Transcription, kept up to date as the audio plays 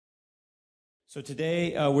So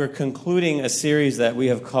today we're concluding a series that we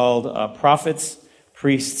have called Prophets,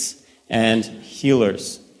 Priests, and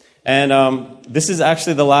Healers. And this is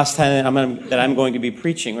actually the last time that I'm going to be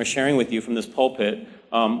preaching or sharing with you from this pulpit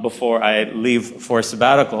before I leave for a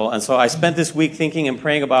sabbatical. And so I spent this week thinking and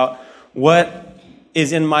praying about what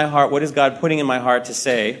is in my heart, what is God putting in my heart to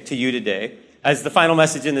say to you today as the final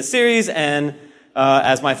message in the series and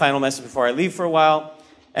as my final message before I leave for a while.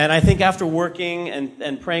 And I think after working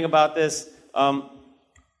and praying about this,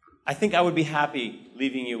 I think I would be happy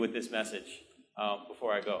leaving you with this message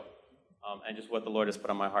before I go, and just what the Lord has put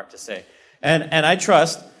on my heart to say. And I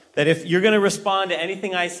trust that if you're going to respond to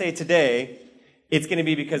anything I say today, it's going to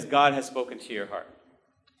be because God has spoken to your heart,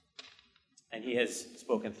 and He has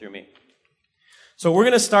spoken through me. So we're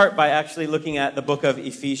going to start by actually looking at the book of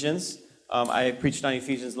Ephesians. I preached on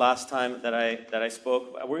Ephesians last time that I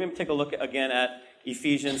spoke. We're going to take a look again at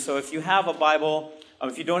Ephesians. So if you have a Bible,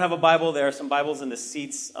 if you don't have a Bible, there are some Bibles in the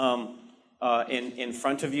seats in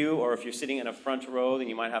front of you, or if you're sitting in a front row, then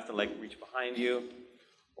you might have to reach behind you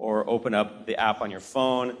or open up the app on your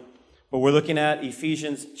phone. But we're looking at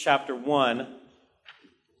Ephesians chapter 1.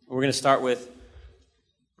 We're going to start with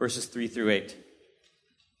verses 3 through 8.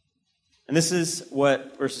 And this is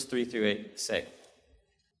what verses 3 through 8 say.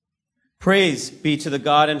 Praise be to the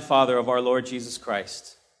God and Father of our Lord Jesus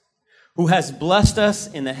Christ, who has blessed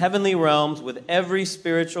us in the heavenly realms with every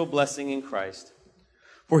spiritual blessing in Christ.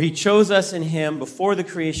 For He chose us in Him before the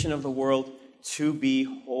creation of the world to be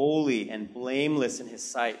holy and blameless in His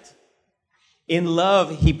sight. In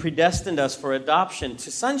love, He predestined us for adoption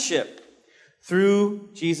to sonship through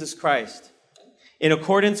Jesus Christ, in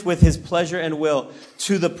accordance with His pleasure and will,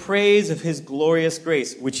 to the praise of His glorious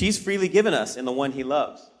grace, which He's freely given us in the one He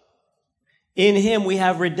loves. In Him we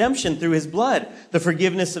have redemption through His blood, the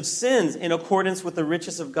forgiveness of sins in accordance with the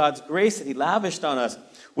riches of God's grace that He lavished on us.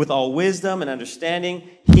 With all wisdom and understanding,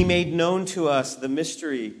 He made known to us the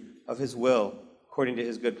mystery of His will, according to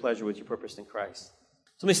His good pleasure which He purposed in Christ.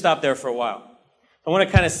 So let me stop there for a while. I want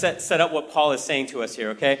to kind of set up what Paul is saying to us here,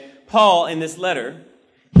 okay? Paul, in this letter,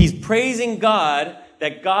 he's praising God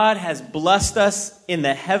that God has blessed us in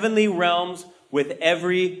the heavenly realms with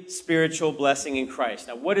every spiritual blessing in Christ.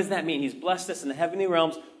 Now, what does that mean? He's blessed us in the heavenly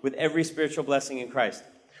realms with every spiritual blessing in Christ.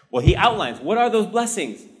 Well, he outlines, what are those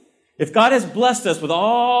blessings? If God has blessed us with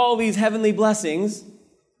all these heavenly blessings,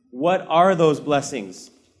 what are those blessings?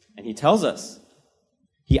 And he tells us.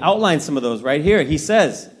 He outlines some of those right here. He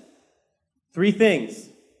says 3 things.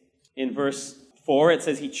 In verse 4, it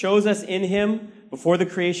says, He chose us in Him before the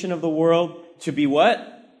creation of the world to be what?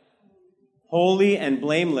 Holy and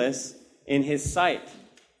blameless in His sight.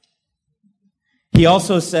 He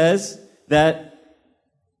also says that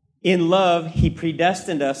in love, He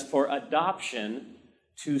predestined us for adoption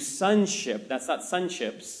to sonship. That's not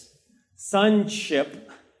sonships. Sonship,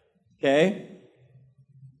 okay?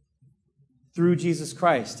 Through Jesus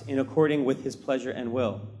Christ, in according with His pleasure and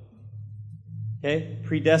will. Okay?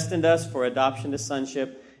 Predestined us for adoption to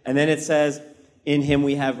sonship. And then it says, in Him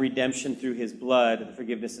we have redemption through His blood, the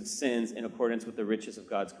forgiveness of sins, in accordance with the riches of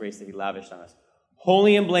God's grace that He lavished on us.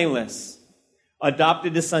 Holy and blameless,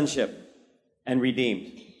 adopted to sonship, and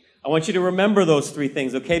redeemed. I want you to remember those 3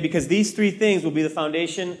 things, okay? Because these 3 things will be the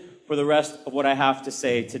foundation for the rest of what I have to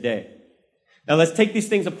say today. Now let's take these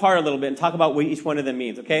things apart a little bit and talk about what each one of them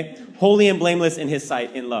means, okay? Holy and blameless in His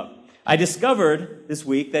sight, in love. I discovered this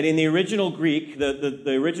week that in the original Greek,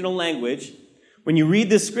 the original language, when you read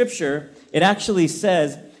this scripture, it actually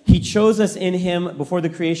says, He chose us in Him before the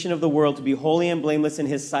creation of the world to be holy and blameless in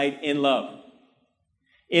His sight in love.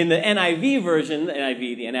 In the NIV version, the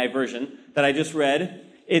NIV version that I just read,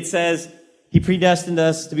 it says, He predestined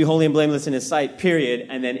us to be holy and blameless in His sight, period,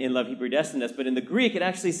 and then in love He predestined us. But in the Greek, it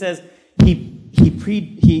actually says, He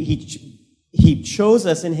chose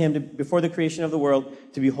us in Him before the creation of the world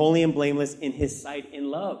to be holy and blameless in His sight in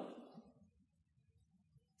love.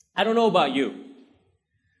 I don't know about you,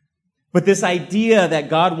 but this idea that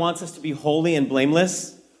God wants us to be holy and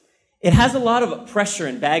blameless, it has a lot of pressure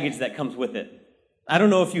and baggage that comes with it. I don't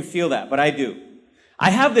know if you feel that, but I do. I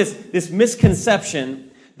have this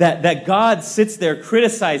misconception that God sits there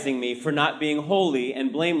criticizing me for not being holy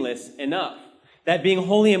and blameless enough. That being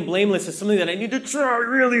holy and blameless is something that I need to try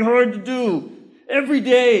really hard to do every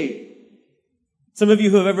day. Some of you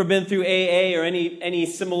who have ever been through AA or any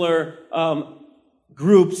similar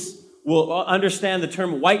groups will understand the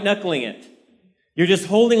term white-knuckling it. You're just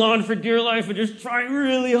holding on for dear life and just trying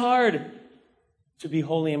really hard to be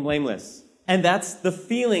holy and blameless. And that's the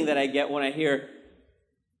feeling that I get when I hear,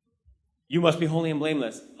 you must be holy and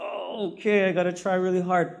blameless. Oh, okay, I got to try really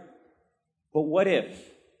hard. But what if?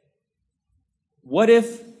 What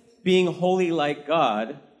if being holy like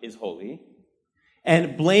God is holy,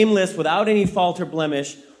 and blameless without any fault or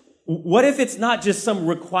blemish, what if it's not just some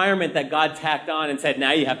requirement that God tacked on and said,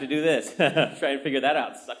 now you have to do this? Try and figure that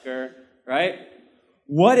out, sucker, right?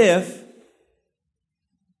 What if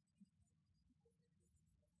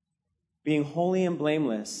being holy and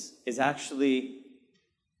blameless is actually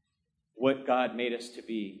what God made us to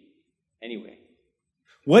be anyway?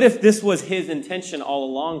 What if this was his intention all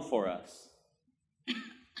along for us?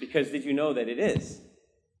 Because did you know that it is?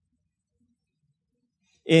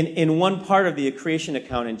 In one part of the creation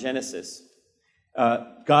account in Genesis,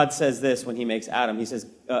 God says this when he makes Adam. He says,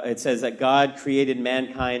 it says that God created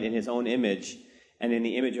mankind in his own image, and in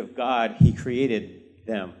the image of God, he created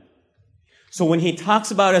them. So when he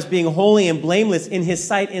talks about us being holy and blameless in his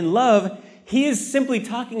sight in love, he is simply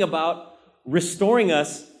talking about restoring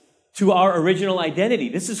us to our original identity.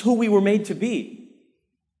 This is who we were made to be.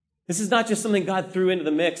 This is not just something God threw into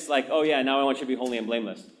the mix like, oh yeah, now I want you to be holy and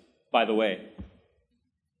blameless, by the way.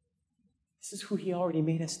 This is who he already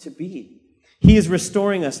made us to be. He is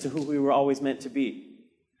restoring us to who we were always meant to be.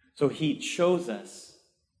 So he chose us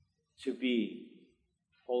to be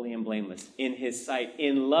holy and blameless in his sight,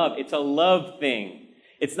 in love. It's a love thing.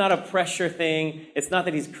 It's not a pressure thing. It's not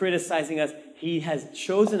that he's criticizing us. He has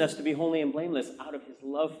chosen us to be holy and blameless out of his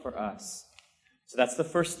love for us. So that's the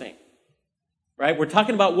first thing, right? We're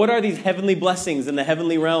talking about what are these heavenly blessings in the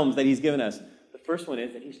heavenly realms that he's given us. The first one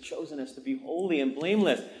is that he's chosen us to be holy and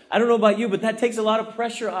blameless. I don't know about you, but that takes a lot of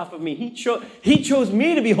pressure off of me. He chose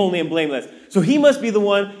me to be holy and blameless. So he must be the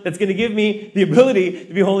one that's going to give me the ability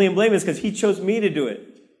to be holy and blameless because he chose me to do it.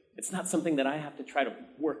 It's not something that I have to try to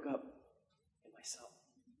work up in myself.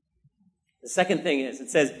 The second thing is, it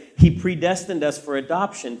says, he predestined us for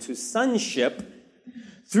adoption to sonship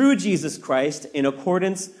through Jesus Christ in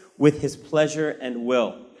accordance with his pleasure and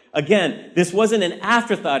will. Again, this wasn't an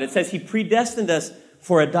afterthought. It says he predestined us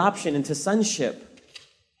for adoption into sonship.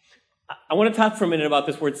 I want to talk for a minute about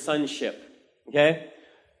this word sonship, okay?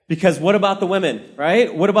 Because what about the women,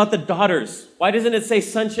 right? What about the daughters? Why doesn't it say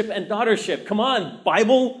sonship and daughtership? Come on,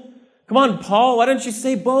 Bible. Come on, Paul. Why don't you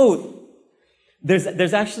say both?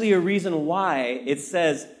 There's actually a reason why it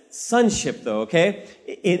says sonship, though, okay?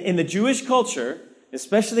 In the Jewish culture,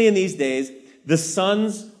 especially in these days, the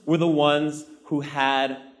sons were the ones who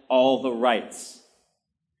had all the rights.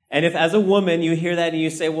 And if as a woman you hear that and you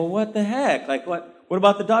say, well, what the heck? Like, what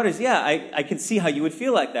about the daughters? Yeah, I can see how you would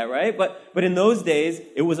feel like that, right? But in those days,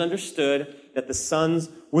 it was understood that the sons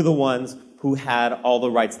were the ones who had all the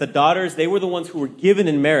rights. The daughters, they were the ones who were given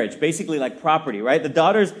in marriage, basically like property, right? The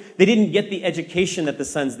daughters, they didn't get the education that the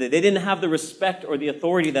sons did. They didn't have the respect or the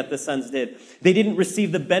authority that the sons did. They didn't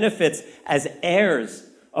receive the benefits as heirs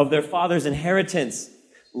of their father's inheritance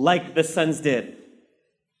like the sons did.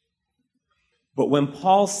 But when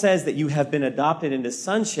Paul says that you have been adopted into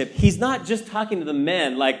sonship, he's not just talking to the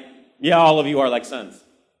men like, yeah, all of you are like sons.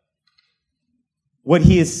 What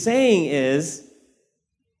he is saying is,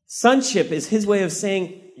 sonship is his way of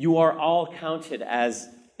saying you are all counted as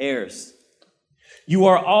heirs. You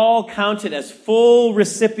are all counted as full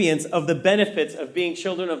recipients of the benefits of being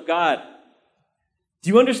children of God. Do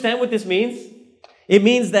you understand what this means? It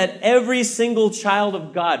means that every single child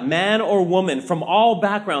of God, man or woman, from all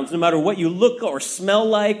backgrounds, no matter what you look or smell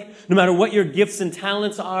like, no matter what your gifts and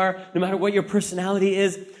talents are, no matter what your personality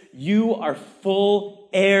is, you are full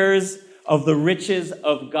heirs of the riches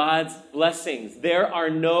of God's blessings. There are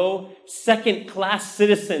no second-class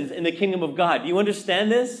citizens in the kingdom of God. Do you understand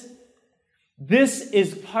this? This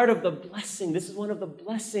is part of the blessing. This is one of the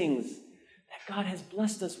blessings that God has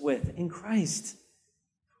blessed us with in Christ.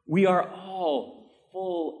 We are all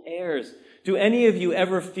full heirs. Do any of you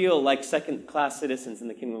ever feel like second-class citizens in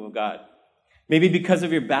the kingdom of God? Maybe because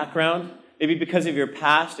of your background, maybe because of your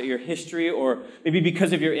past or your history, or maybe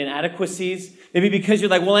because of your inadequacies, maybe because you're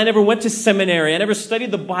like, well, I never went to seminary, I never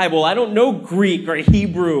studied the Bible, I don't know Greek or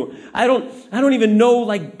Hebrew, I don't even know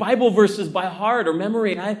like Bible verses by heart or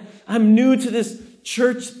memory, I'm new to this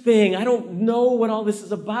church thing, I don't know what all this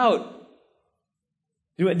is about.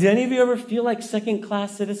 Do any of you ever feel like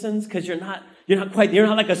second-class citizens because you're not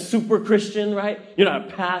like a super Christian, right? You're not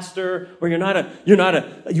a pastor, or you don't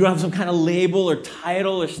have some kind of label or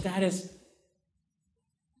title or status.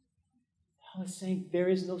 Paul is saying there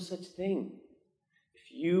is no such thing.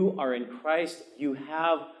 If you are in Christ, you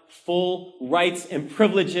have full rights and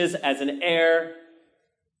privileges as an heir,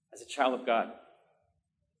 as a child of God.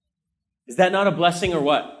 Is that not a blessing or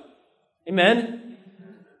what? Amen?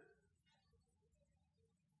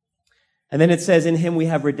 And then it says, in him we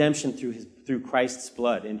have redemption through Christ's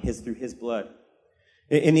blood, through his blood.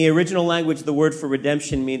 In the original language, the word for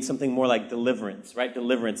redemption means something more like deliverance, right?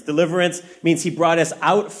 Deliverance. Deliverance means he brought us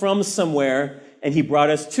out from somewhere and he brought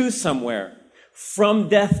us to somewhere. From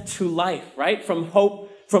death to life, right? From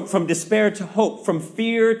hope, from despair to hope, from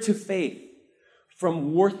fear to faith,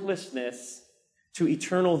 from worthlessness to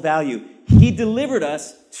eternal value. He delivered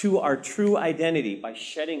us to our true identity by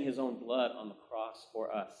shedding his own blood on the cross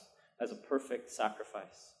for us as a perfect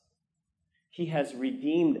sacrifice. He has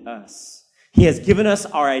redeemed us. He has given us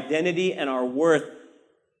our identity and our worth.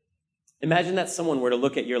 Imagine that someone were to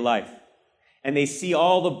look at your life and they see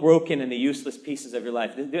all the broken and the useless pieces of your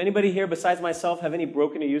life. Do anybody here besides myself have any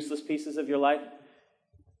broken or useless pieces of your life?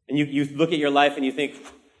 And you look at your life and you think,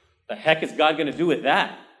 the heck is God going to do with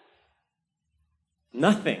that?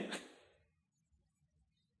 Nothing.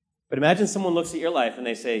 But imagine someone looks at your life and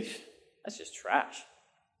they say, that's just trash.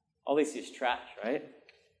 All they see is trash, right?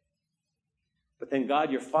 But then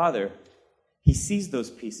God, your Father, he sees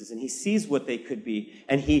those pieces and he sees what they could be.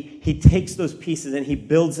 And he takes those pieces and he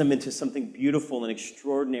builds them into something beautiful and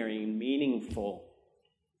extraordinary and meaningful.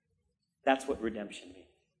 That's what redemption means.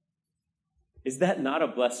 Is that not a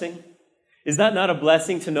blessing? Is that not a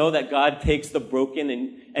blessing to know that God takes the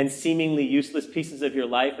broken and seemingly useless pieces of your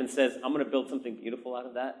life and says, I'm going to build something beautiful out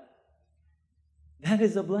of that? That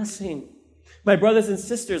is a blessing. My brothers and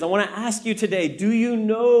sisters, I want to ask you today, do you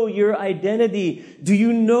know your identity? Do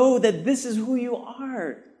you know that this is who you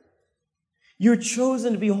are? You're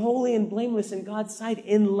chosen to be holy and blameless in God's sight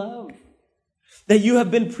in love. That you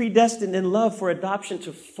have been predestined in love for adoption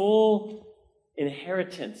to full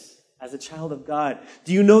inheritance as a child of God.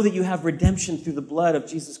 Do you know that you have redemption through the blood of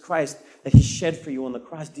Jesus Christ that he shed for you on the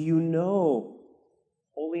cross? Do you know?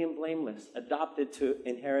 Holy and blameless, adopted to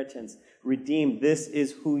inheritance, redeemed. This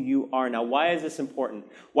is who you are. Now, why is this important?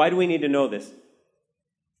 Why do we need to know this?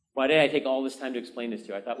 Why did I take all this time to explain this to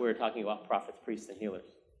you? I thought we were talking about prophets, priests, and healers.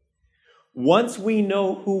 Once we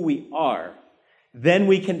know who we are, then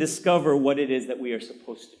we can discover what it is that we are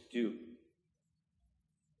supposed to do.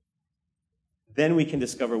 Then we can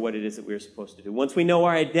discover what it is that we are supposed to do. Once we know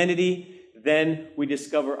our identity, then we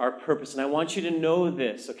discover our purpose. And I want you to know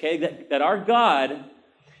this, okay? That our God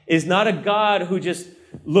is not a God who just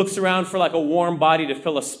looks around for like a warm body to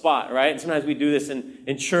fill a spot, right? And sometimes we do this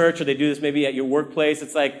in church, or they do this maybe at your workplace.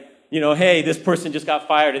 It's like, hey, this person just got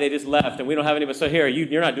fired, or they just left, and we don't have anybody. So here,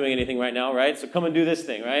 you're not doing anything right now, right? So come and do this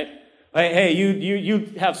thing, right? Hey,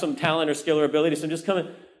 you have some talent or skill or ability, so just come and...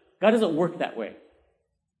 God doesn't work that way.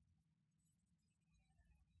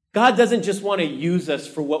 God doesn't just want to use us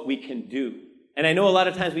for what we can do. And I know a lot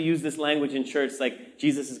of times we use this language in church, like,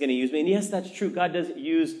 Jesus is going to use me. And yes, that's true. God does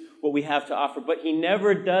use what we have to offer. But he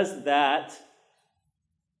never does that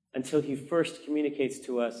until he first communicates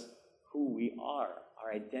to us who we are,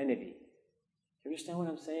 our identity. Do you understand what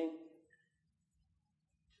I'm saying?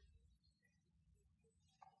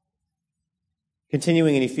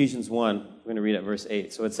 Continuing in Ephesians 1, we're going to read at verse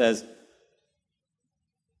 8. So it says,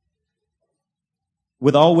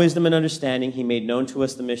 with all wisdom and understanding, he made known to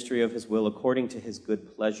us the mystery of his will according to his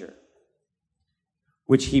good pleasure,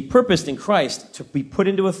 which he purposed in Christ to be put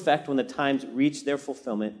into effect when the times reach their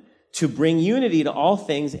fulfillment, to bring unity to all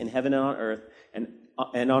things in heaven and on earth,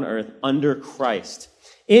 and on earth under Christ.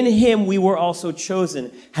 In him we were also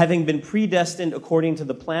chosen, having been predestined according to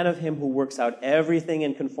the plan of him who works out everything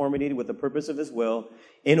in conformity with the purpose of his will,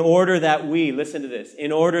 in order that we, listen to this,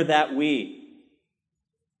 in order that we,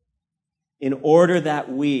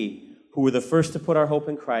 who were the first to put our hope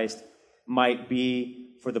in Christ, might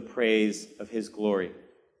be for the praise of his glory.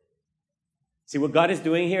 See, what God is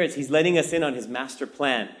doing here is he's letting us in on his master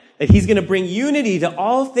plan, that he's going to bring unity to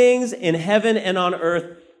all things in heaven and on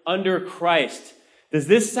earth under Christ. Does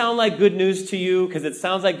this sound like good news to you? Because it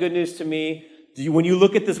sounds like good news to me. When you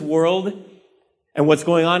look at this world and what's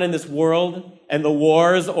going on in this world and the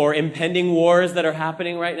wars or impending wars that are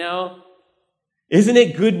happening right now, isn't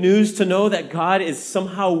it good news to know that God is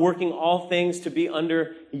somehow working all things to be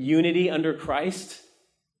under unity under Christ?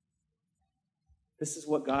 This is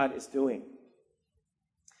what God is doing.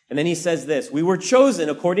 And then he says this, we were chosen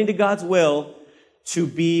according to God's will to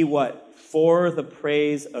be what? For the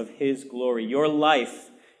praise of his glory. Your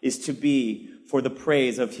life is to be for the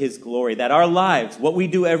praise of his glory. That our lives, what we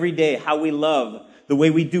do every day, how we love, the way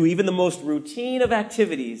we do even the most routine of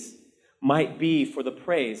activities, might be for the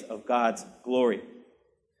praise of God's glory.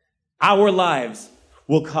 Our lives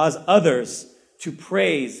will cause others to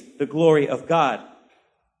praise the glory of God.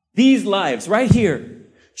 These lives right here,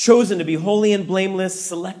 chosen to be holy and blameless,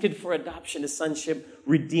 selected for adoption to sonship,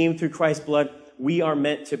 redeemed through Christ's blood, we are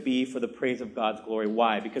meant to be for the praise of God's glory.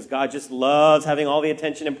 Why? Because God just loves having all the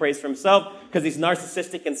attention and praise for himself, because he's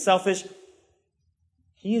narcissistic and selfish.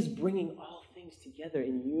 He is bringing all things together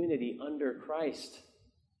in unity under Christ.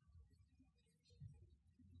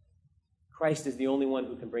 Christ is the only one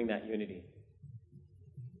who can bring that unity.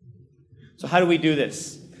 So how do we do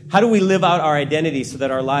this? How do we live out our identity so that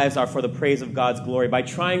our lives are for the praise of God's glory? By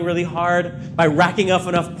trying really hard, by racking up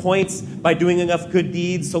enough points, by doing enough good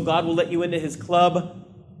deeds so God will let you into his club?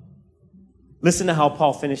 Listen to how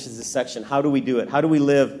Paul finishes this section. How do we do it? How do we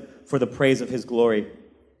live for the praise of his glory?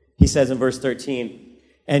 He says in verse 13,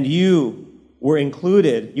 "And you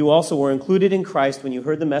also were included in Christ when you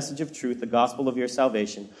heard the message of truth, the gospel of your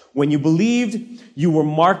salvation. When you believed, you were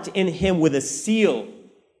marked in him with a seal."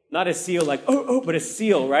 Not a seal like, but a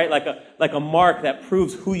seal, right? Like a mark that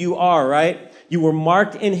proves who you are, right? You were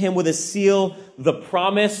marked in him with a seal, the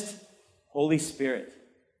promised Holy Spirit,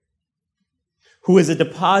 who is a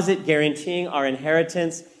deposit guaranteeing our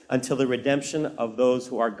inheritance until the redemption of those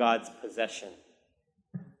who are God's possession.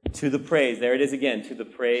 To the praise, there it is again, to the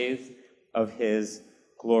praise of his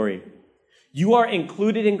glory. You are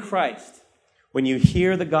included in Christ when you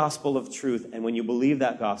hear the gospel of truth and when you believe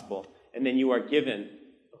that gospel, and then you are given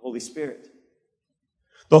the Holy Spirit.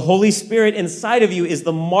 The Holy Spirit inside of you is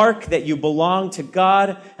the mark that you belong to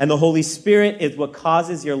God, and the Holy Spirit is what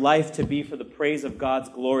causes your life to be for the praise of God's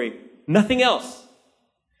glory. Nothing else.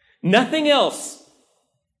 Nothing else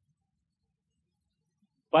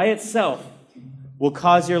by itself will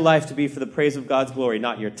cause your life to be for the praise of God's glory.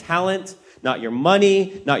 Not your talent, not your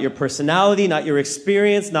money, not your personality, not your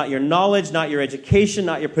experience, not your knowledge, not your education,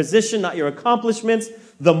 not your position, not your accomplishments.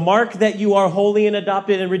 The mark that you are holy and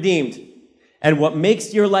adopted and redeemed. And what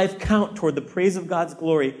makes your life count toward the praise of God's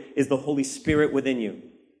glory is the Holy Spirit within you.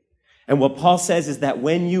 And what Paul says is that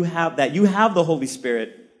when you have that, you have the Holy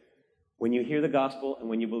Spirit when you hear the gospel and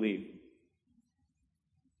when you believe.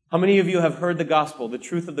 How many of you have heard the gospel, the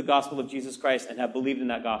truth of the gospel of Jesus Christ, and have believed in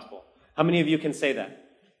that gospel? How many of you can say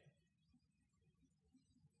that?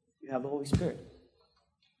 You have the Holy Spirit.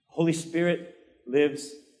 The Holy Spirit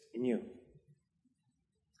lives in you.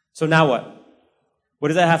 So now what? What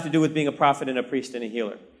does that have to do with being a prophet and a priest and a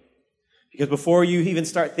healer? Because before you even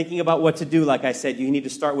start thinking about what to do, like I said, you need to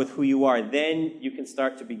start with who you are. Then you can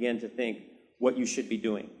start to begin to think what you should be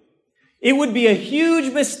doing. It would be a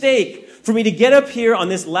huge mistake for me to get up here on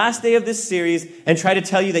this last day of this series and try to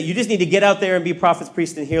tell you that you just need to get out there and be prophets,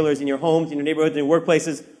 priests, and healers in your homes, in your neighborhoods, in your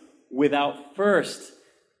workplaces, without first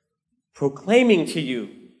proclaiming to you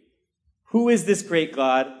who is this great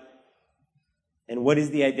God and what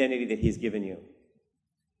is the identity that he's given you.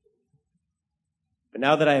 But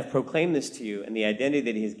now that I have proclaimed this to you and the identity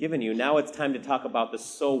that he has given you, now it's time to talk about the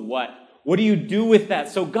so what. What do you do with that?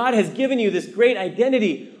 So God has given you this great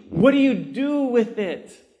identity. What do you do with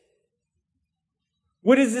it?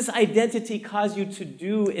 What does this identity cause you to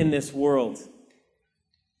do in this world?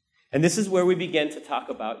 And this is where we begin to talk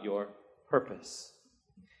about your purpose.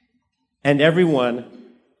 And everyone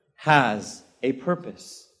has a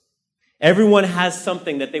purpose. Everyone has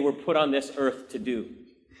something that they were put on this earth to do.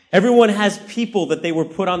 Everyone has people that they were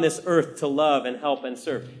put on this earth to love and help and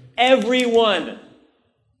serve. Everyone.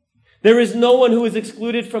 There is no one who is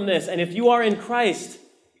excluded from this. And if you are in Christ,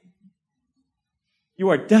 you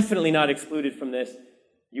are definitely not excluded from this.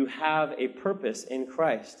 You have a purpose in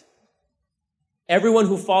Christ. Everyone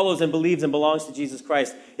who follows and believes and belongs to Jesus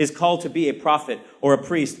Christ is called to be a prophet or a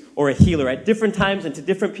priest or a healer at different times and to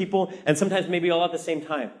different people, and sometimes maybe all at the same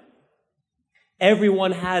time.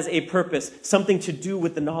 Everyone has a purpose, something to do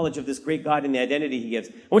with the knowledge of this great God and the identity he gives.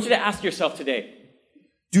 I want you to ask yourself today,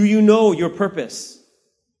 do you know your purpose?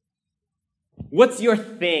 What's your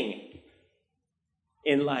thing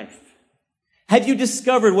in life? Have you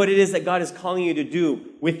discovered what it is that God is calling you to do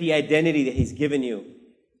with the identity that he's given you?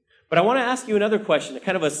 But I want to ask you another question,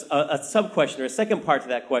 kind of a sub-question or a second part to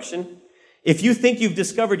that question. If you think you've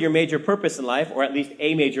discovered your major purpose in life, or at least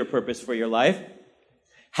a major purpose for your life,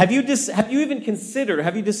 have you discovered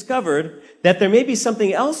that there may be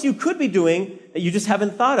something else you could be doing that you just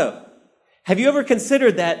haven't thought of? Have you ever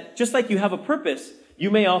considered that just like you have a purpose, you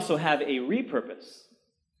may also have a repurpose?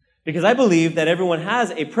 Because I believe that everyone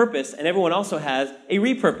has a purpose and everyone also has a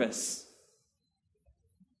repurpose.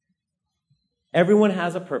 Everyone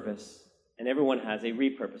has a purpose and everyone has a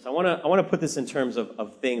repurpose. I want to put this in terms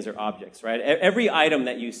of things or objects, right? Every item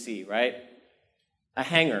that you see, right? A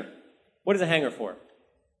hanger. What is a hanger for?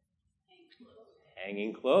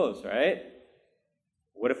 Hanging clothes, right?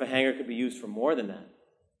 What if a hanger could be used for more than that?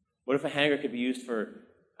 What if a hanger could be used for,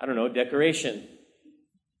 I don't know, decoration?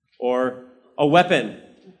 Or a weapon?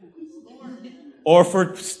 Or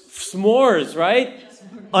for s'mores, right?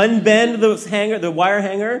 Unbend the wire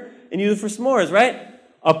hanger, and use it for s'mores, right?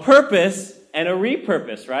 A purpose and a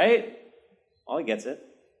repurpose, right? Ollie gets it.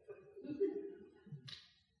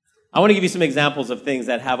 I want to give you some examples of things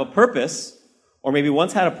that have a purpose, or maybe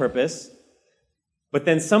once had a purpose, but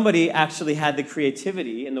then somebody actually had the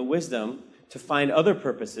creativity and the wisdom to find other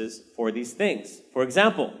purposes for these things. For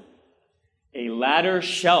example, a ladder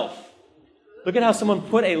shelf. Look at how someone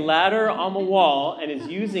put a ladder on the wall and is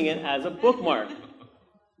using it as a bookmark.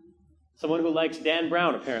 Someone who likes Dan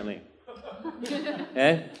Brown, apparently.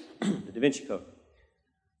 Okay? The Da Vinci Code.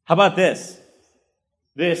 How about this?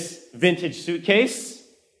 This vintage suitcase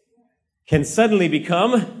can suddenly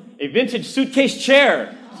become a vintage suitcase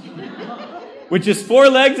chair, which is 4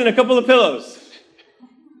 legs and a couple of pillows.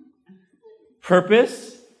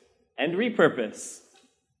 Purpose and repurpose.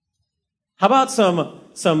 How about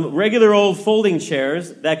some regular old folding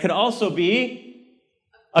chairs that could also be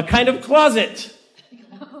a kind of closet?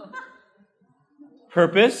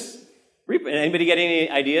 Purpose. Anybody get any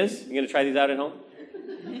ideas? You going to try these out at home?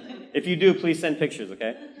 If you do, please send pictures,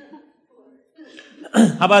 okay?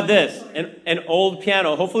 How about this? An old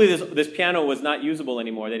piano. Hopefully this piano was not usable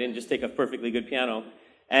anymore. They didn't just take a perfectly good piano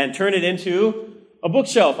and turn it into a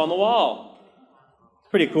bookshelf on the wall.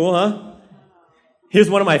 Pretty cool, huh? Here's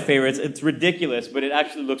one of my favorites. It's ridiculous, but it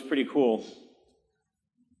actually looks pretty cool.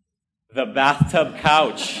 The bathtub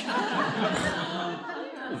couch.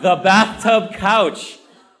 The bathtub couch.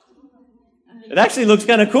 It actually looks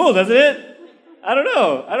kind of cool, doesn't it? I don't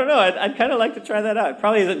know. I'd kind of like to try that out. It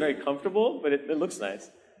probably isn't very comfortable, but it looks nice.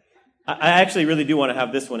 I actually really do want to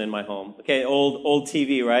have this one in my home. Okay, old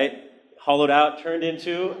TV, right? Hollowed out, turned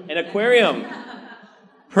into an aquarium.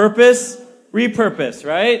 Purpose, repurpose,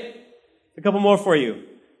 right? A couple more for you.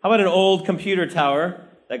 How about an old computer tower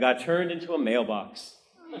that got turned into a mailbox?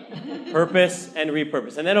 Purpose and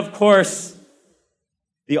repurpose. And then, of course,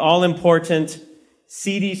 the all-important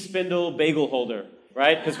CD spindle bagel holder,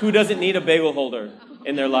 right? Because who doesn't need a bagel holder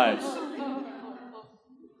in their lives?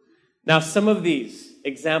 Now, some of these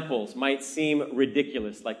examples might seem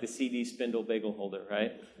ridiculous, like the CD spindle bagel holder,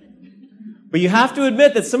 right? But you have to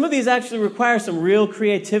admit that some of these actually require some real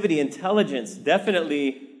creativity, intelligence,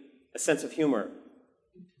 definitely a sense of humor.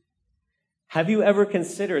 Have you ever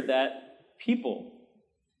considered that people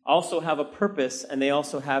also have a purpose and they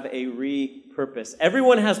also have a repurpose?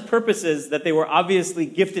 Everyone has purposes that they were obviously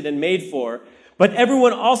gifted and made for, but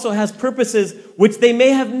everyone also has purposes which they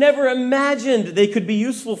may have never imagined they could be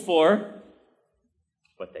useful for,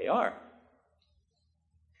 but they are.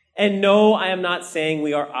 And no, I am not saying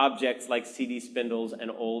we are objects like CD spindles and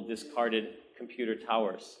old discarded computer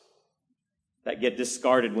towers that get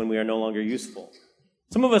discarded when we are no longer useful.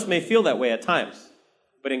 Some of us may feel that way at times,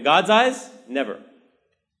 but in God's eyes, never.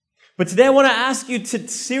 But today I want to ask you to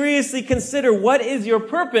seriously consider what is your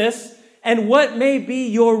purpose and what may be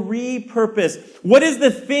your repurpose. What is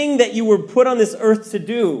the thing that you were put on this earth to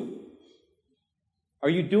do? Are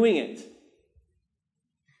you doing it?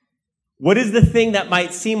 What is the thing that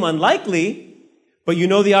might seem unlikely, but you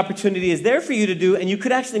know the opportunity is there for you to do and you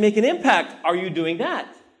could actually make an impact? Are you doing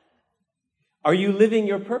that? Are you living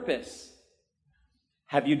your purpose?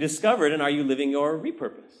 Have you discovered and are you living your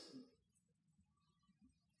repurpose?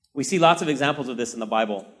 We see lots of examples of this in the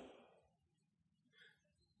Bible.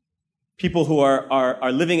 People who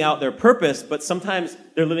are living out their purpose, but sometimes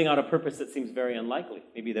they're living out a purpose that seems very unlikely.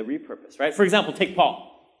 Maybe the repurpose, right? For example, take Paul.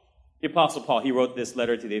 The Apostle Paul, he wrote this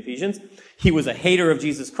letter to the Ephesians. He was a hater of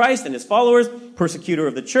Jesus Christ and his followers, persecutor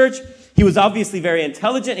of the church. He was obviously very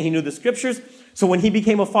intelligent and he knew the scriptures. So when he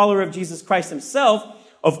became a follower of Jesus Christ himself,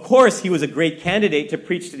 of course, he was a great candidate to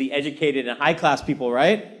preach to the educated and high-class people,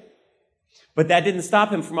 right? But that didn't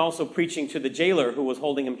stop him from also preaching to the jailer who was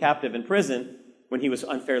holding him captive in prison when he was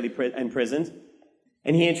unfairly imprisoned.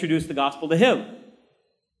 And he introduced the gospel to him.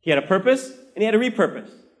 He had a purpose and he had a repurpose.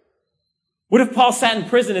 What if Paul sat in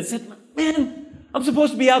prison and said, man, I'm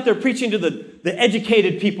supposed to be out there preaching to the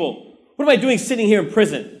educated people. What am I doing sitting here in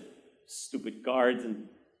prison? Stupid guards and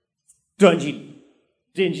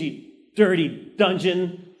dingy, dirty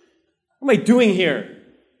dungeon. What am I doing here?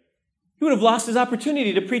 He would have lost his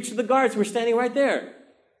opportunity to preach to the guards who were standing right there.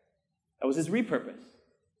 That was his repurpose.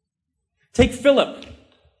 Take Philip,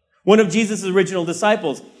 one of Jesus' original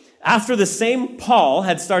disciples. After the same Paul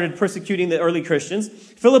had started persecuting the early Christians,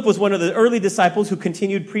 Philip was one of the early disciples who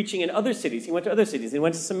continued preaching in other cities. He went to other cities. He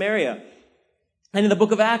went to Samaria. And in the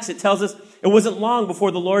book of Acts, it tells us it wasn't long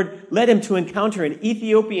before the Lord led him to encounter an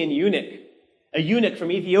Ethiopian eunuch. A eunuch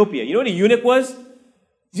from Ethiopia. You know what a eunuch was?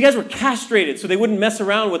 These guys were castrated so they wouldn't mess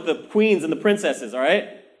around with the queens and the princesses, all right?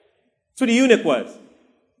 That's what a eunuch was.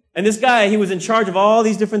 And this guy, he was in charge of all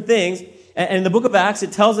these different things. And in the book of Acts,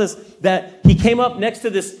 it tells us that he came up next to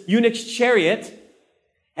this eunuch's chariot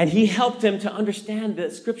and he helped him to understand the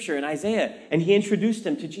scripture in Isaiah. And he introduced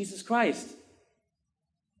him to Jesus Christ.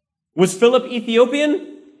 Was Philip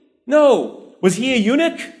Ethiopian? No. Was he a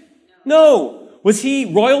eunuch? No. Was he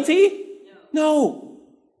royalty? No.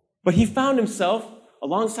 But he found himself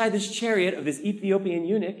alongside this chariot of this Ethiopian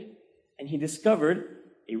eunuch, and he discovered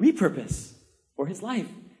a repurpose for his life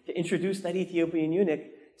to introduce that Ethiopian eunuch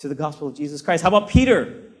to the gospel of Jesus Christ. How about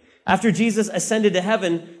Peter? After Jesus ascended to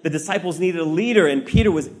heaven, the disciples needed a leader, and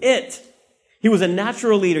Peter was it. He was a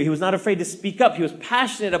natural leader. He was not afraid to speak up. He was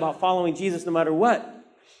passionate about following Jesus no matter what.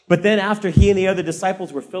 But then after he and the other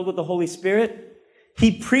disciples were filled with the Holy Spirit,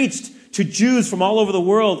 he preached to Jews from all over the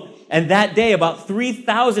world. And that day, about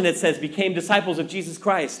 3,000, it says, became disciples of Jesus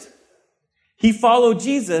Christ. He followed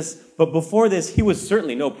Jesus, but before this, he was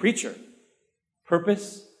certainly no preacher.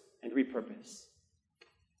 Purpose and repurpose.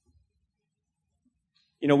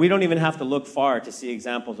 You know, we don't even have to look far to see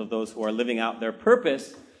examples of those who are living out their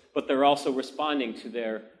purpose, but they're also responding to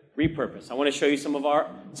their repurpose. I want to show you some of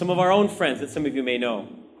our own friends that some of you may know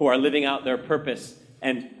who are living out their purpose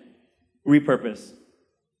and repurpose.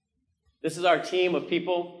 This is our team of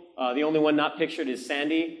people. The only one not pictured is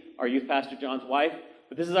Sandy, our youth pastor John's wife.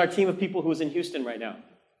 But this is our team of people who's in Houston right now,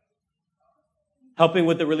 helping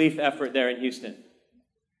with the relief effort there in Houston.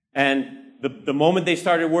 And the moment they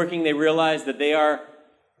started working, they realized that they are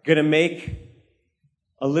going to make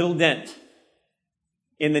a little dent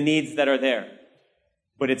in the needs that are there.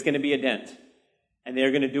 But it's going to be a dent. And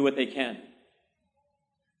they're going to do what they can.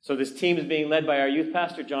 So this team is being led by our youth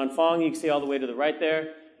pastor, John Fong. You can see all the way to the right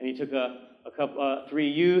there. And he took three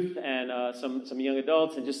youth and some young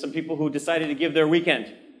adults and just some people who decided to give their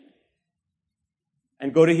weekend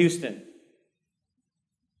and go to Houston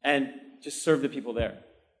and just serve the people there.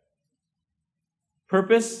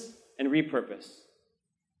 Purpose and repurpose.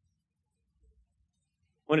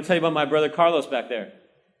 I want to tell you about my brother Carlos back there.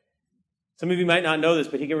 Some of you might not know this,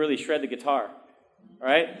 but he can really shred the guitar, all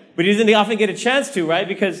right? But he doesn't often get a chance to, right?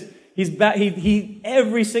 Because he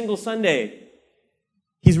every single Sunday,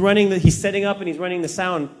 he's setting up and he's running the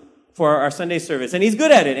sound for our Sunday service. And he's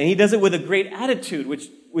good at it, and he does it with a great attitude, which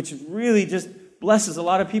really just blesses a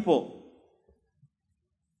lot of people.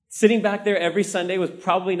 Sitting back there every Sunday was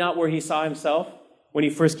probably not where he saw himself when he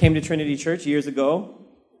first came to Trinity Church years ago.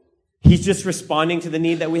 He's just responding to the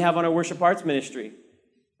need that we have on our worship arts ministry,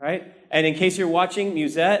 right? And in case you're watching,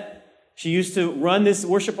 Musette, she used to run this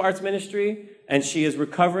worship arts ministry, and she is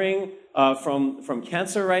recovering from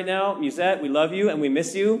cancer right now. Musette, we love you and we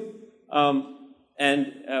miss you,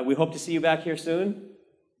 and we hope to see you back here soon.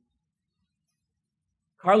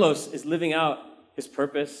 Carlos is living out his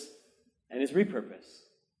purpose and his repurpose.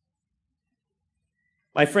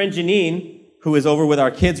 My friend Janine, who is over with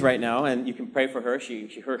our kids right now, and you can pray for her.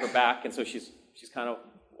 She hurt her back, and so she's kind of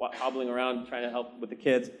hobbling around trying to help with the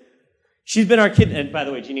kids. She's been our kid, and by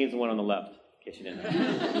the way, Janine's the one on the left, in case you didn't know.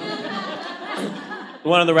 The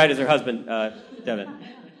one on the right is her husband, Devin.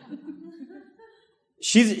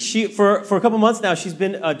 For a couple months now, she's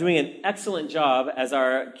been doing an excellent job as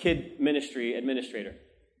our kid ministry administrator.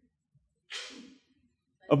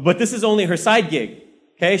 But this is only her side gig.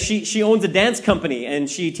 Okay, she owns a dance company, and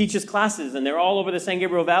she teaches classes, and they're all over the San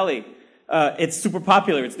Gabriel Valley. It's super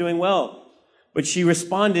popular. It's doing well. But she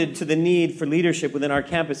responded to the need for leadership within our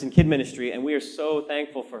campus and kid ministry, and we are so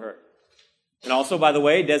thankful for her. And also, by the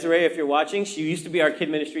way, Desiree, if you're watching, she used to be our kid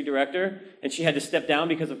ministry director, and she had to step down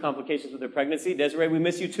because of complications with her pregnancy. Desiree, we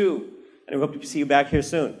miss you too, and we hope to see you back here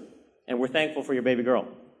soon. And we're thankful for your baby girl.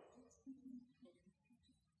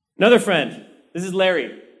 Another friend, this is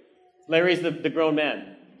Larry. Larry's the grown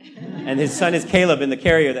man. And his son is Caleb in the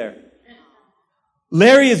carrier there.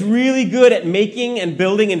 Larry is really good at making and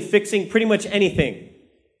building and fixing pretty much anything.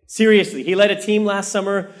 Seriously, he led a team last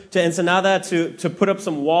summer to Ensenada to put up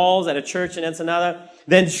some walls at a church in Ensenada.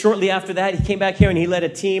 Then shortly after that, he came back here and he led a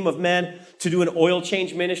team of men to do an oil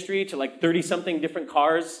change ministry to like 30-something different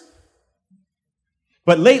cars.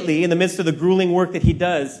 But lately, in the midst of the grueling work that he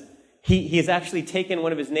does, he has actually taken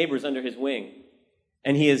one of his neighbors under his wing.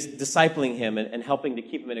 And he is discipling him and helping to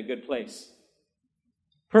keep him in a good place.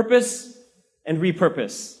 Purpose and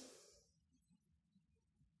repurpose.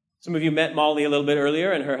 Some of you met Molly a little bit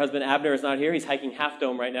earlier, and her husband Abner is not here. He's hiking Half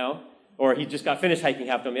Dome right now. Or he just got finished hiking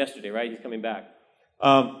Half Dome yesterday, right? He's coming back.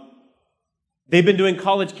 They've been doing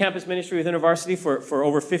college campus ministry with InterVarsity for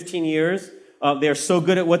over 15 years. They are so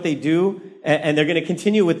good at what they do, and they're going to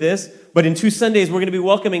continue with this. But in 2 Sundays, we're going to be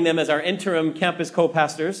welcoming them as our interim campus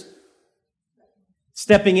co-pastors,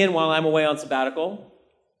 stepping in while I'm away on sabbatical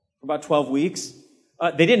for about 12 weeks.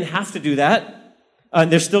 They didn't have to do that.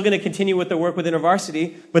 They're still going to continue with their work with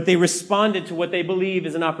InterVarsity, but they responded to what they believe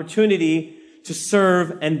is an opportunity to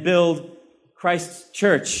serve and build Christ's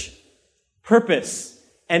church. Purpose.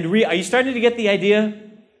 And are you starting to get the idea?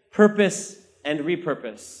 purpose and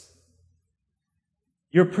repurpose.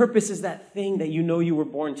 Your purpose is that thing that you know you were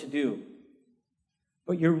born to do.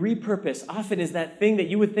 But your repurpose often is that thing that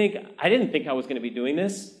you would think, I didn't think I was going to be doing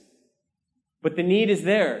this. But the need is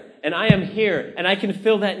there, and I am here, and I can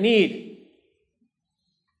fill that need.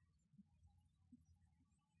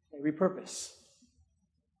 Repurpose.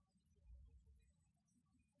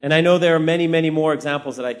 And I know there are many, many more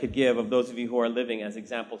examples that I could give of those of you who are living as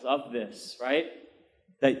examples of this, right?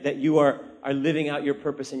 That you are living out your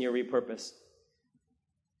purpose and your repurpose.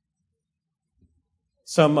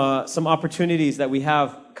 Some opportunities that we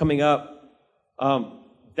have coming up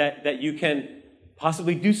that you can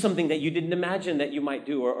possibly do something that you didn't imagine that you might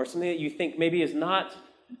do, or something that you think maybe is not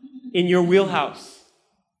in your wheelhouse.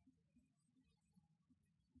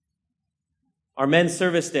 Our Men's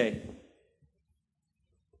Service Day.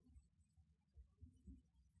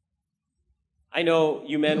 I know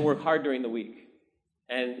you men work hard during the week,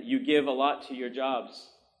 and you give a lot to your jobs.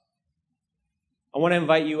 I want to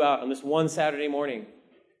invite you out on this one Saturday morning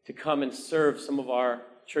to come and serve some of our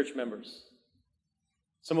church members,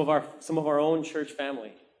 some of our own church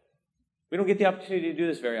family. We don't get the opportunity to do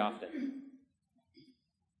this very often.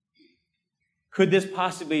 Could this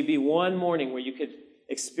possibly be one morning where you could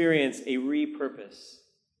experience a repurpose,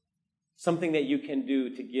 something that you can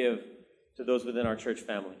do to give to those within our church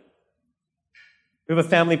family? We have a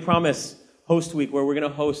Family Promise Host Week where we're going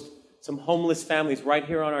to host some homeless families right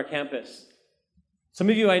here on our campus. Some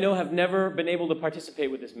of you I know have never been able to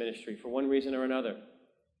participate with this ministry for one reason or another.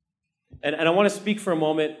 And I want to speak for a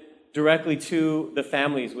moment directly to the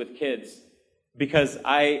families with kids, because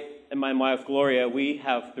I and my wife Gloria, we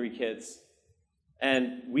have 3 kids.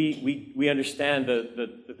 And we understand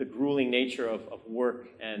the grueling nature of work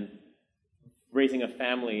and raising a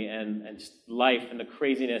family and just life and the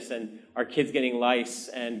craziness, and our kids getting lice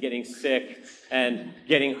and getting sick and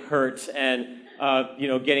getting hurt and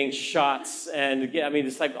getting shots, and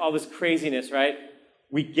it's like all this craziness, right?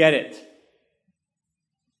 We get it.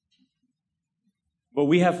 But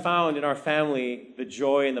we have found in our family the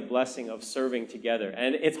joy and the blessing of serving together.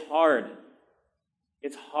 And it's hard.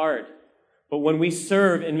 It's hard. But when we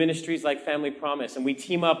serve in ministries like Family Promise, and we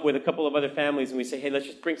team up with a couple of other families, and we say, hey, let's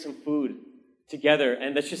just bring some food together,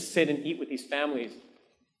 and let's just sit and eat with these families,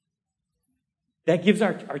 that gives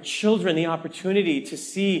our children the opportunity to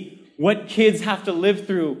see what kids have to live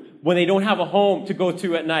through when they don't have a home to go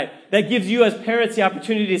to at night. That gives you as parents the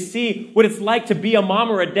opportunity to see what it's like to be a mom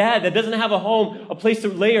or a dad that doesn't have a home, a place to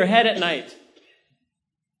lay your head at night.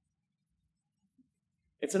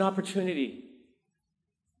 It's an opportunity.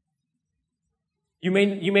 You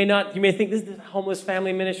may think this homeless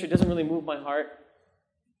family ministry doesn't really move my heart.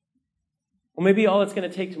 Well, maybe all it's going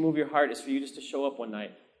to take to move your heart is for you just to show up one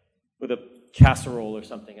night with a casserole or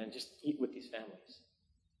something and just eat with these families.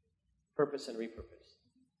 Purpose and repurpose.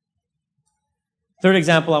 Third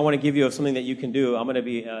example I want to give you of something that you can do. I'm going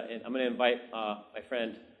to invite my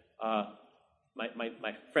friend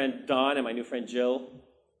Don and my new friend Jill.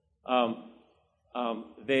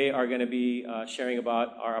 They are going to be sharing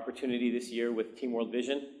about our opportunity this year with Team World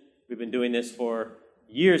Vision. We've been doing this for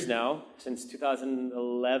years now, since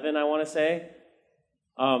 2011, I want to say.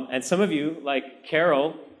 And some of you, like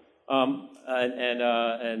Carol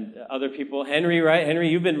and other people, Henry, right? Henry,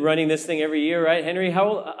 you've been running this thing every year, right? Henry, how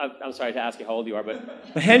old? I'm sorry to ask you how old you are, but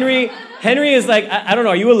Henry is like, I don't know,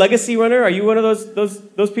 are you a legacy runner? Are you one of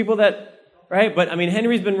those people that, right? But I mean,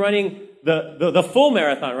 Henry's been running the full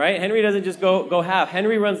marathon, right? Henry doesn't just go half.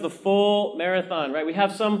 Henry runs the full marathon, right? We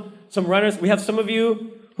have some runners. We have some of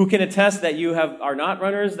you who can attest that you are not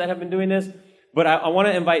runners that have been doing this. But I want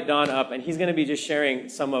to invite Don up, and he's going to be just sharing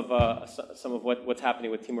some of what's happening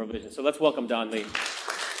with Team World Vision. So let's welcome Don Lee.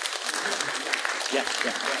 Yeah.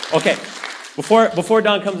 Okay. Before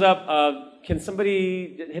Don comes up, can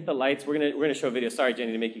somebody hit the lights? We're gonna show a video. Sorry,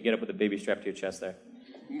 Jenny, to make you get up with a baby strapped to your chest there.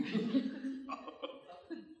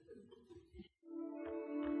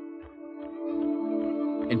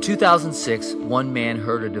 In 2006, one man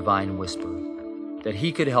heard a divine whisper that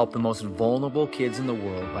he could help the most vulnerable kids in the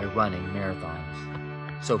world by running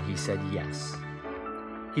marathons. So he said yes.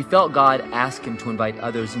 He felt God ask him to invite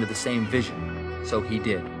others into the same vision, so he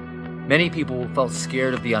did. Many people felt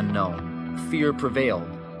scared of the unknown. Fear prevailed,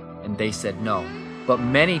 and they said no. But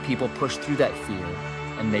many people pushed through that fear,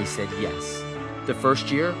 and they said yes. The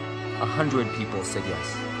first year, 100 people said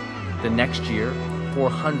yes. The next year,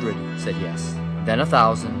 400 said yes. Then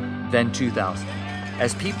 1,000, then 2,000.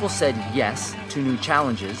 As people said yes to new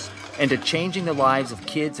challenges and to changing the lives of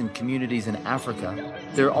kids and communities in Africa,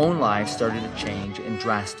 their own lives started to change in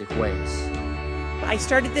drastic ways. I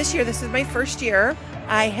started this year. This is my first year.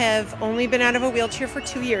 I have only been out of a wheelchair for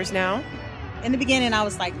 2 years now. In the beginning, I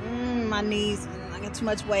was like, my knees, I got too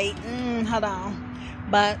much weight, hold on.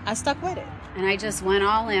 But I stuck with it. And I just went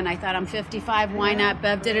all in. I thought I'm 55, why not?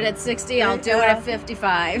 Bev did it at 60, I'll do it at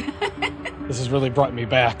 55. This has really brought me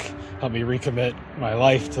back, helped me recommit my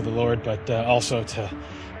life to the Lord, but also to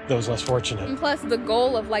those less fortunate. And plus the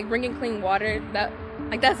goal of bringing clean water,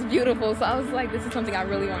 that's beautiful. So I was like, this is something I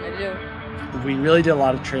really want to do. We really did a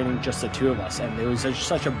lot of training, just the two of us, and it was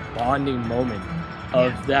such a bonding moment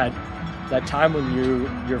of that time when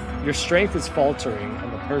your strength is faltering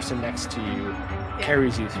and the person next to you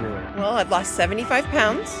carries you through it. Well, I've lost 75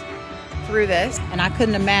 pounds through this. And I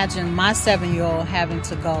couldn't imagine my 7-year-old having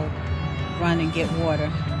to go run and get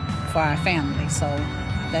water for our family. So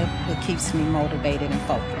that what keeps me motivated and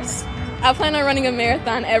focused. I plan on running a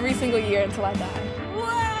marathon every single year until I die.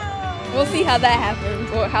 Wow! We'll see how that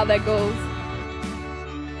happens or how that goes.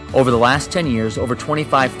 Over the last 10 years, over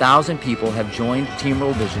 25,000 people have joined Team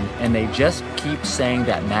World Vision, and they just keep saying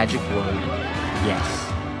that magic word, yes.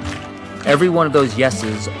 Every one of those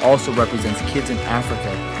yeses also represents kids in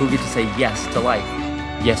Africa who get to say yes to life,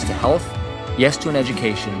 yes to health, yes to an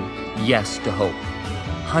education, yes to hope.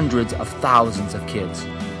 Hundreds of thousands of kids.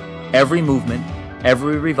 Every movement,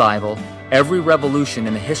 every revival, every revolution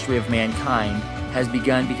in the history of mankind has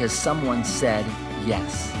begun because someone said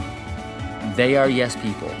yes. They are yes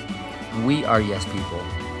people. We are yes people.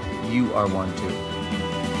 You are one too.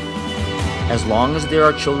 As long as there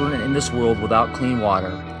are children in this world without clean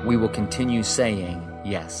water, we will continue saying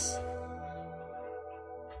yes.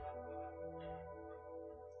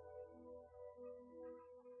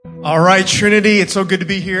 All right, Trinity, it's so good to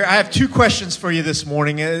be here. I have 2 questions for you this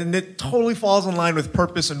morning, and it totally falls in line with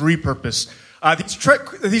purpose and repurpose.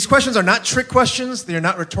 These questions are not trick questions. They are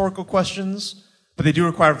not rhetorical questions, but they do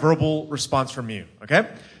require verbal response from you, okay?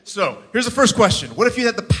 So here's the first question. What if you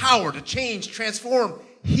had the power to change, transform,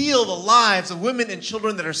 heal the lives of women and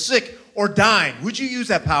children that are sick or dying? Would you use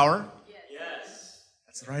that power? Yes.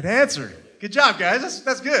 That's the right answer. Good job, guys.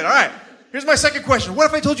 That's good. All right. Here's my second question. What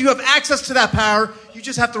if I told you you have access to that power? You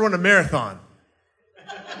just have to run a marathon.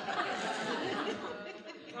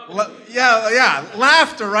 Yeah.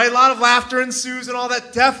 Laughter, right? A lot of laughter ensues and all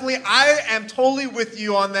that. Definitely. I am totally with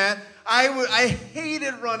you on that. I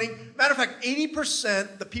hated running. Matter of fact,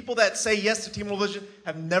 80% the people that say yes to Team World Vision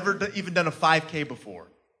have never even done a 5K before.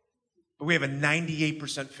 But we have a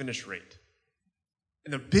 98% finish rate.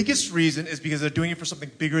 And the biggest reason is because they're doing it for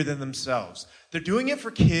something bigger than themselves. They're doing it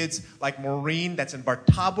for kids like Maureen that's in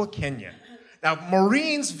Bartabwa, Kenya. Now,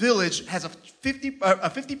 Maureen's village has a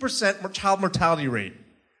 50% child mortality rate.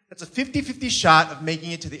 That's a 50-50 shot of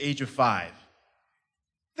making it to the age of 5.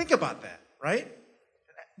 Think about that, right?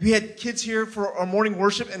 We had kids here for our morning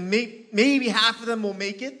worship, and maybe half of them will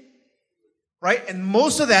make it, right? And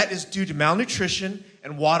most of that is due to malnutrition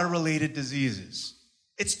and water-related diseases.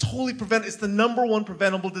 It's totally preventable. It's the number 1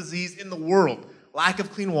 preventable disease in the world. Lack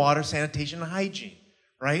of clean water, sanitation, and hygiene,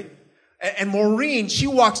 right? And Maureen, she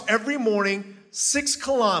walks every morning 6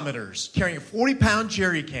 kilometers carrying a 40-pound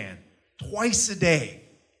jerry can twice a day.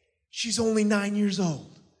 She's only 9 years old.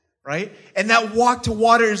 Right? And that walk to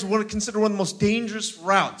water is considered one of the most dangerous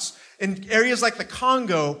routes. In areas like the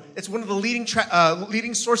Congo, it's one of the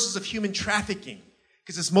leading sources of human trafficking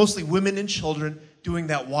because it's mostly women and children doing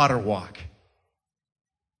that water walk.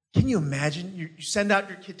 Can you imagine? You send out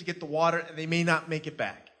your kid to get the water and they may not make it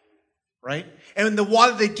back. Right? And the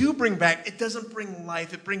water they do bring back, it doesn't bring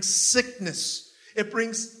life. It brings sickness. It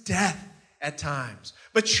brings death at times.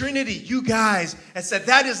 But Trinity, you guys have said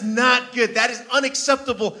that is not good. That is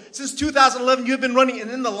unacceptable. Since 2011, you've been running,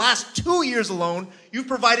 and in the last 2 years alone, you've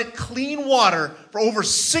provided clean water for over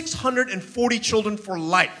 640 children for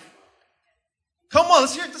life. Come on,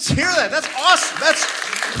 let's hear that. That's awesome. That's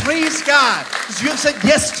praise God, because you have said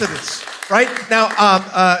yes to this, right? Now,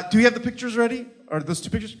 do you have the pictures ready? Are those 2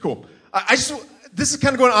 pictures? Cool. This is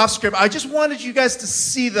kind of going off script. I just wanted you guys to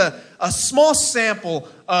see a small sample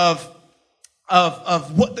of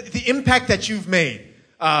what the impact that you've made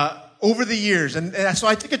over the years. And so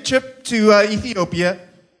I took a trip to Ethiopia.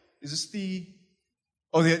 Is this the...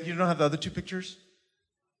 Oh, you don't have the other 2 pictures?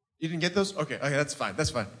 You didn't get those? Okay, that's fine.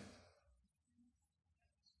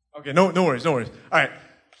 Okay, no worries. All right.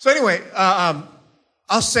 So anyway,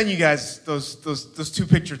 I'll send you guys those 2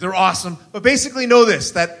 pictures. They're awesome. But basically know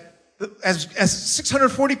this, that as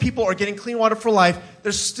 640 people are getting clean water for life,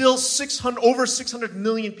 there's still over 600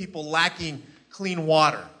 million people lacking clean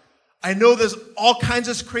water. I know there's all kinds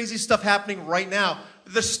of crazy stuff happening right now,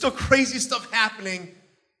 but there's still crazy stuff happening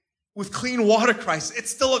with clean water crisis. It's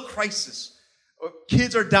still a crisis.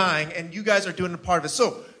 Kids are dying, and you guys are doing a part of it.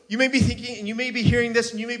 So You may be thinking, and you may be hearing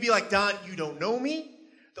this, and you may be like, Don, you don't know me?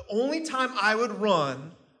 The only time I would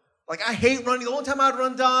run, like I hate running, the only time I would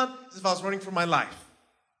run, Don, is if I was running for my life.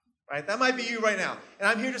 Right? That might be you right now. And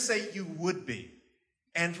I'm here to say you would be.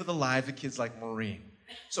 And for the lives of kids like Maureen.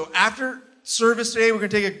 So after service today, we're going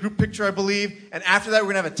to take a group picture, I believe. And after that,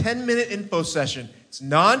 we're going to have a 10-minute info session. It's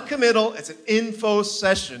non-committal. It's an info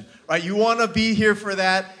session. Right? You want to be here for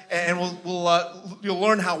that. And you'll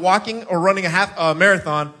learn how walking or running a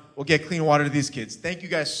marathon will get clean water to these kids. Thank you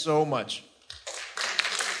guys so much.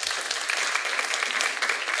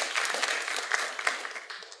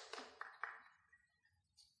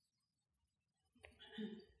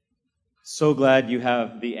 So glad you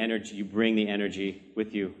have the energy, you bring the energy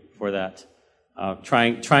with you for that.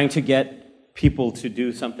 Trying to get people to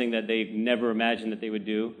do something that they never imagined that they would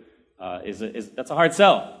do that's a hard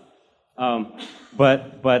sell.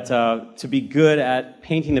 But to be good at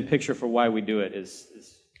painting the picture for why we do it is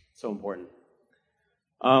so important.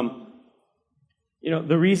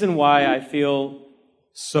 The reason why I feel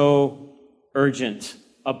so urgent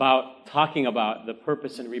about talking about the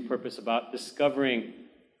purpose and repurpose, about discovering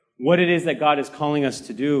what it is that God is calling us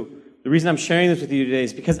to do. The reason I'm sharing this with you today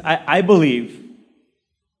is because I believe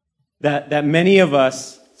that many of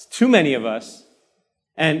us, too many of us,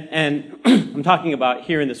 and I'm talking about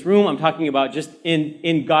here in this room, I'm talking about just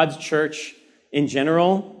in God's church in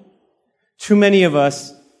general, too many of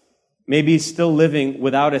us may be still living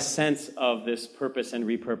without a sense of this purpose and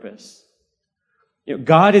repurpose.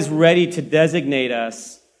 God is ready to designate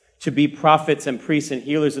us to be prophets and priests and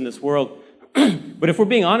healers in this world. But if we're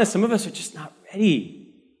being honest, some of us are just not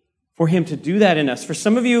ready for him to do that in us. For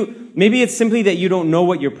some of you, maybe it's simply that you don't know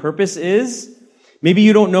what your purpose is. Maybe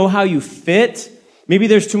you don't know how you fit. Maybe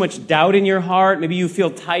there's too much doubt in your heart. Maybe you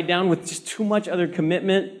feel tied down with just too much other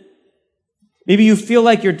commitment. Maybe you feel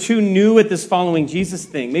like you're too new at this following Jesus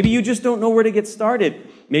thing. Maybe you just don't know where to get started.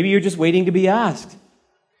 Maybe you're just waiting to be asked.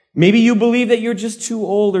 Maybe you believe that you're just too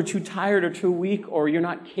old or too tired or too weak or you're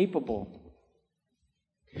not capable.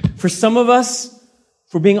 For some of us,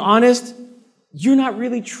 if we're being honest, you're not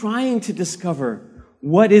really trying to discover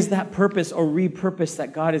what is that purpose or repurpose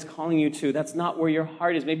that God is calling you to. That's not where your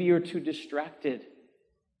heart is. Maybe you're too distracted.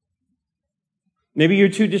 Maybe you're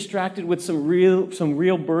too distracted with some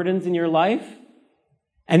real burdens in your life.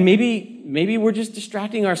 And maybe we're just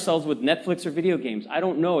distracting ourselves with Netflix or video games. I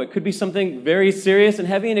don't know. It could be something very serious and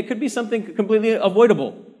heavy, and it could be something completely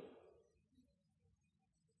avoidable.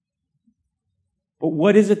 But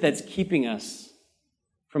what is it that's keeping us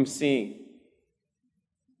from seeing?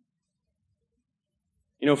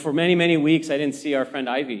 For many, many weeks, I didn't see our friend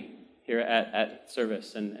Ivy here at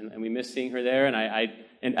service, and we missed seeing her there,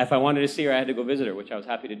 and if I wanted to see her, I had to go visit her, which I was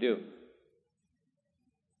happy to do.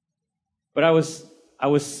 But I was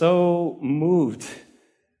so moved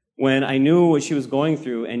when I knew what she was going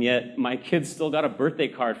through, and yet my kids still got a birthday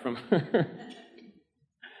card from her.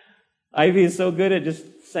 Ivy is so good at just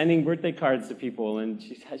sending birthday cards to people, and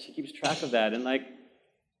she keeps track of that. And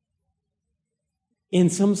in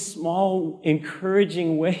some small,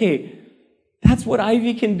 encouraging way, that's what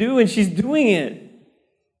Ivy can do, and she's doing it.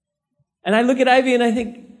 And I look at Ivy and I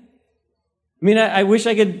think, I wish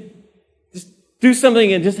I could just do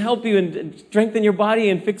something and just help you and strengthen your body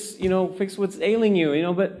and fix what's ailing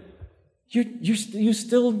you, but you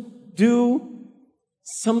still do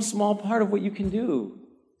some small part of what you can do.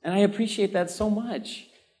 And I appreciate that so much.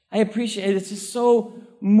 I appreciate it. It's just so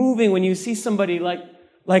moving when you see somebody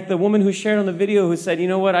like the woman who shared on the video who said,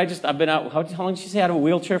 I've been out, how long did she say, out of a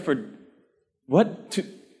wheelchair for, what,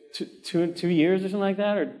 two years or something like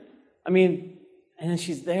that? And then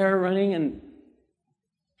she's there running, and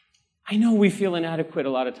I know we feel inadequate a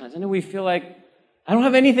lot of times. I know we feel like, I don't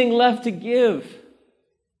have anything left to give.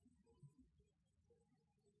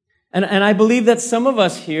 And I believe that some of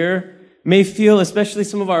us here may feel, especially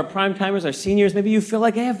some of our prime timers, our seniors, maybe you feel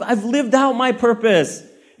like, hey, I've lived out my purpose.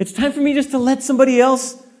 It's time for me just to let somebody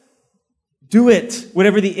else do it,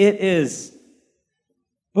 whatever the it is.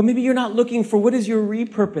 But maybe you're not looking for what is your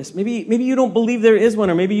repurpose. Maybe you don't believe there is one,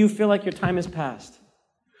 or maybe you feel like your time has passed.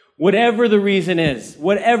 Whatever the reason is,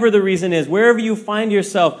 wherever you find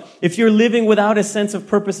yourself, if you're living without a sense of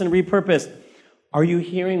purpose and repurpose, are you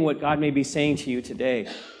hearing what God may be saying to you today?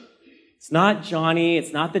 It's not Johnny,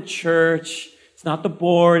 it's not the church, it's not the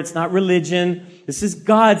board, it's not religion. This is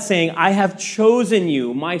God saying, I have chosen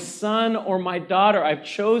you, my son or my daughter, I've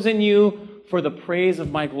chosen you for the praise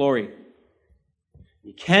of my glory.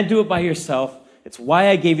 You can't do it by yourself. It's why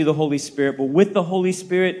I gave you the Holy Spirit. But with the Holy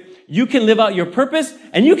Spirit, you can live out your purpose,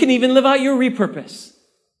 and you can even live out your repurpose.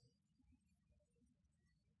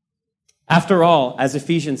 After all, as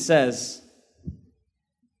Ephesians says,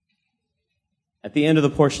 At the end of the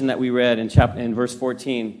portion that we read in verse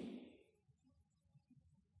 14,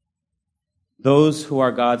 those who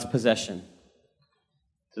are God's possession,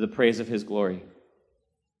 to the praise of his glory.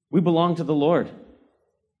 We belong to the Lord.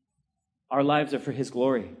 Our lives are for his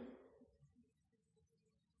glory.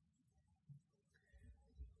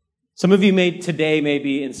 Some of you today may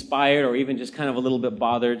be inspired or even just kind of a little bit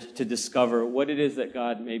bothered to discover what it is that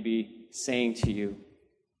God may be saying to you.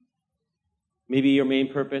 Maybe your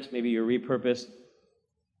main purpose, maybe your repurpose.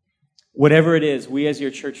 Whatever it is, we as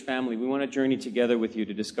your church family, we want to journey together with you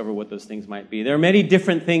to discover what those things might be. There are many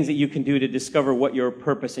different things that you can do to discover what your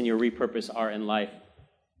purpose and your repurpose are in life.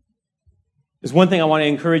 There's one thing I want to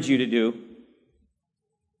encourage you to do,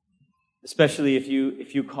 especially if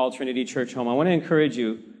you call Trinity Church home. I want to encourage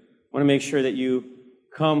you, I want to make sure that you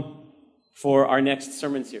come for our next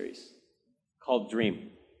sermon series called Dream.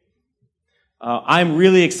 I'm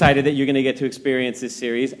really excited that you're going to get to experience this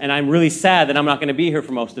series, and I'm really sad that I'm not going to be here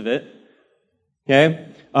for most of it.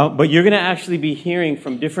 Okay? But you're going to actually be hearing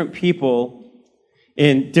from different people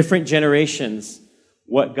in different generations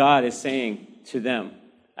what God is saying to them.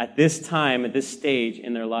 At this time, at this stage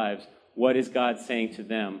in their lives, what is God saying to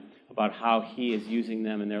them about how he is using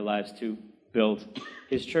them in their lives to build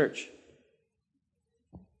his church?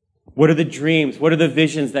 What are the dreams? What are the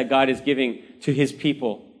visions that God is giving to his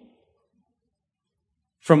people?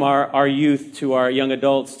 From our youth to our young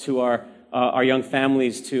adults to our young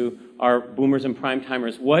families to our boomers and prime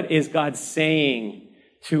timers. What is God saying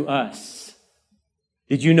to us?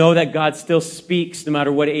 Did you know that God still speaks no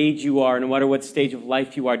matter what age you are, no matter what stage of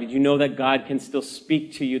life you are? Did you know that God can still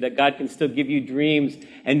speak to you, that God can still give you dreams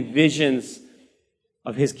and visions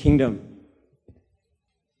of his kingdom?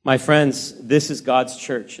 My friends, this is God's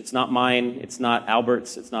church. It's not mine. It's not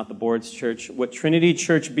Albert's. It's not the board's church. What Trinity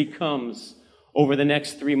Church becomes over the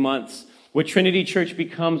next 3 months, what Trinity Church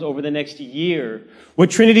becomes over the next year, what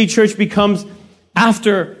Trinity Church becomes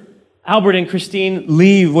after Albert and Christine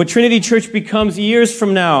leave, what Trinity Church becomes years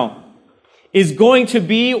from now, is going to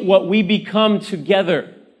be what we become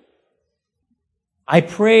together. I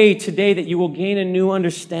pray today that you will gain a new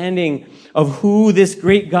understanding of who this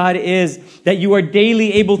great God is, that you are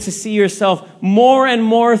daily able to see yourself more and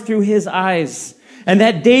more through his eyes, and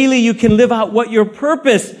that daily you can live out what your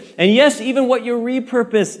purpose, and yes, even what your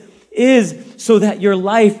repurpose is, so that your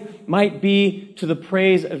life might be to the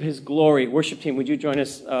praise of his glory. Worship team, would you join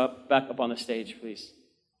us back up on the stage, please?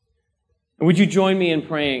 And would you join me in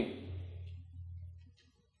praying?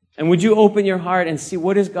 And would you open your heart and see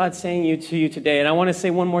what is God saying to you today? And I want to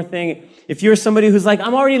say one more thing. If you're somebody who's like,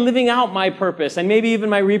 I'm already living out my purpose and maybe even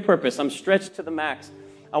my repurpose, I'm stretched to the max,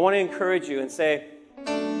 I want to encourage you and say,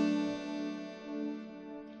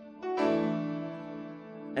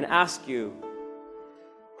 and ask you,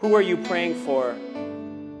 who are you praying for?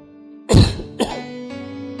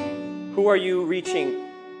 Who are you reaching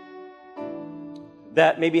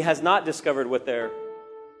that maybe has not discovered what their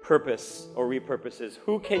purpose or repurpose is?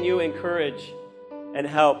 Who can you encourage and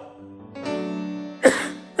help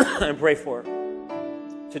and pray for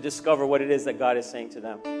to discover what it is that God is saying to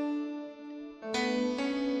them?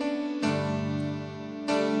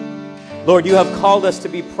 Lord, you have called us to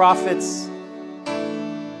be prophets,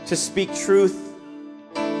 to speak truth,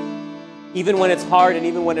 even when it's hard and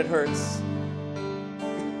even when it hurts.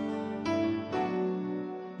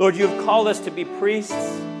 Lord, you have called us to be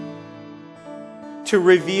priests, to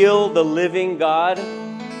reveal the living God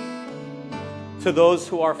to those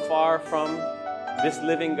who are far from this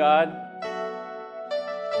living God.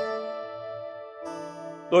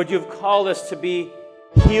 Lord, you have called us to be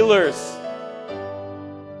healers,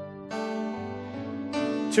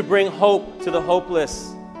 to bring hope to the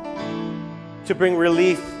hopeless, to bring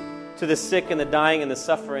relief to the sick and the dying and the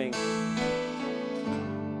suffering.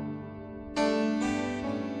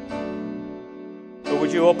 But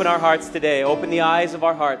would you open our hearts today, open the eyes of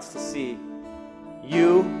our hearts to see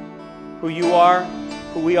you, who you are,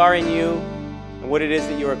 who we are in you, and what it is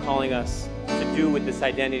that you are calling us to do with this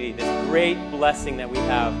identity, this great blessing that we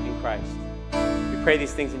have in Christ. We pray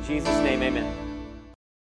these things in Jesus' name, amen.